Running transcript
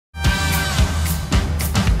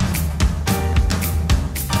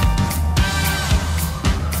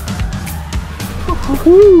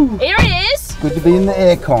Woohoo! Here it is. Good to be in the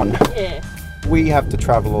aircon. Yeah. We have to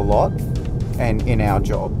travel a lot, and in our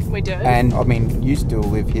job. We do. And I mean, you still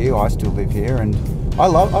live here, I still live here, and I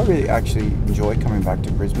really actually enjoy coming back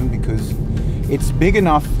to Brisbane because it's big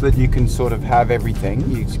enough that you can sort of have everything.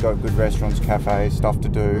 You've got good restaurants, cafes, stuff to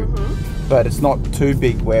do, but it's not too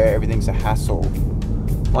big where everything's a hassle.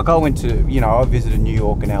 Like I went to, I visited New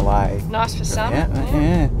York and LA. Nice for some.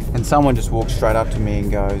 Yeah. And someone just walked straight up to me and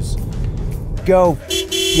goes, "Go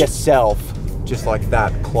yourself." Just like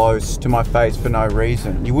that, close to my face for no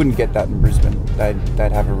reason. You wouldn't get that in Brisbane. They'd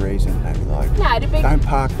have a reason. They'd be like, no, it'd be... "Don't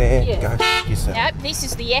park there, go yourself." Yep, this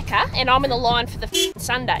is the Ekka, and I'm in the line for the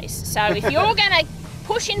Sundays. So if you're going to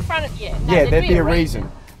push in front of... Yeah, there'd be a reason.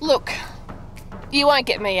 Look, you won't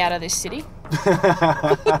get me out of this city.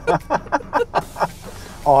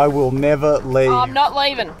 I will never leave. I'm not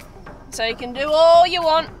leaving. So you can do all you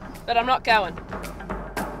want, but I'm not going.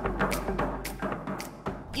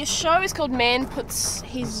 Your show is called Man Puts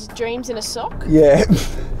His Dreams in a Sock? Yeah.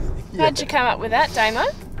 How'd you come up with that, Damo?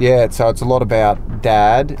 Yeah, so it's a lot about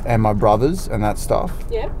Dad and my brothers and that stuff.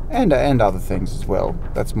 Yeah. And other things as well.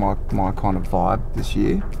 That's my kind of vibe this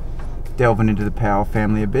year. Delving into the Power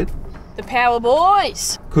family a bit. The Power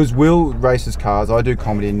Boys. Because Will races cars, I do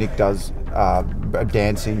comedy, and Nick does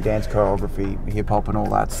dancing, dance choreography, hip hop and all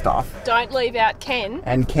that stuff. Don't leave out Ken.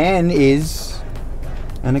 And Ken is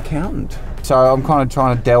an accountant. So I'm kind of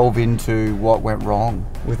trying to delve into what went wrong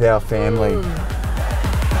with our family.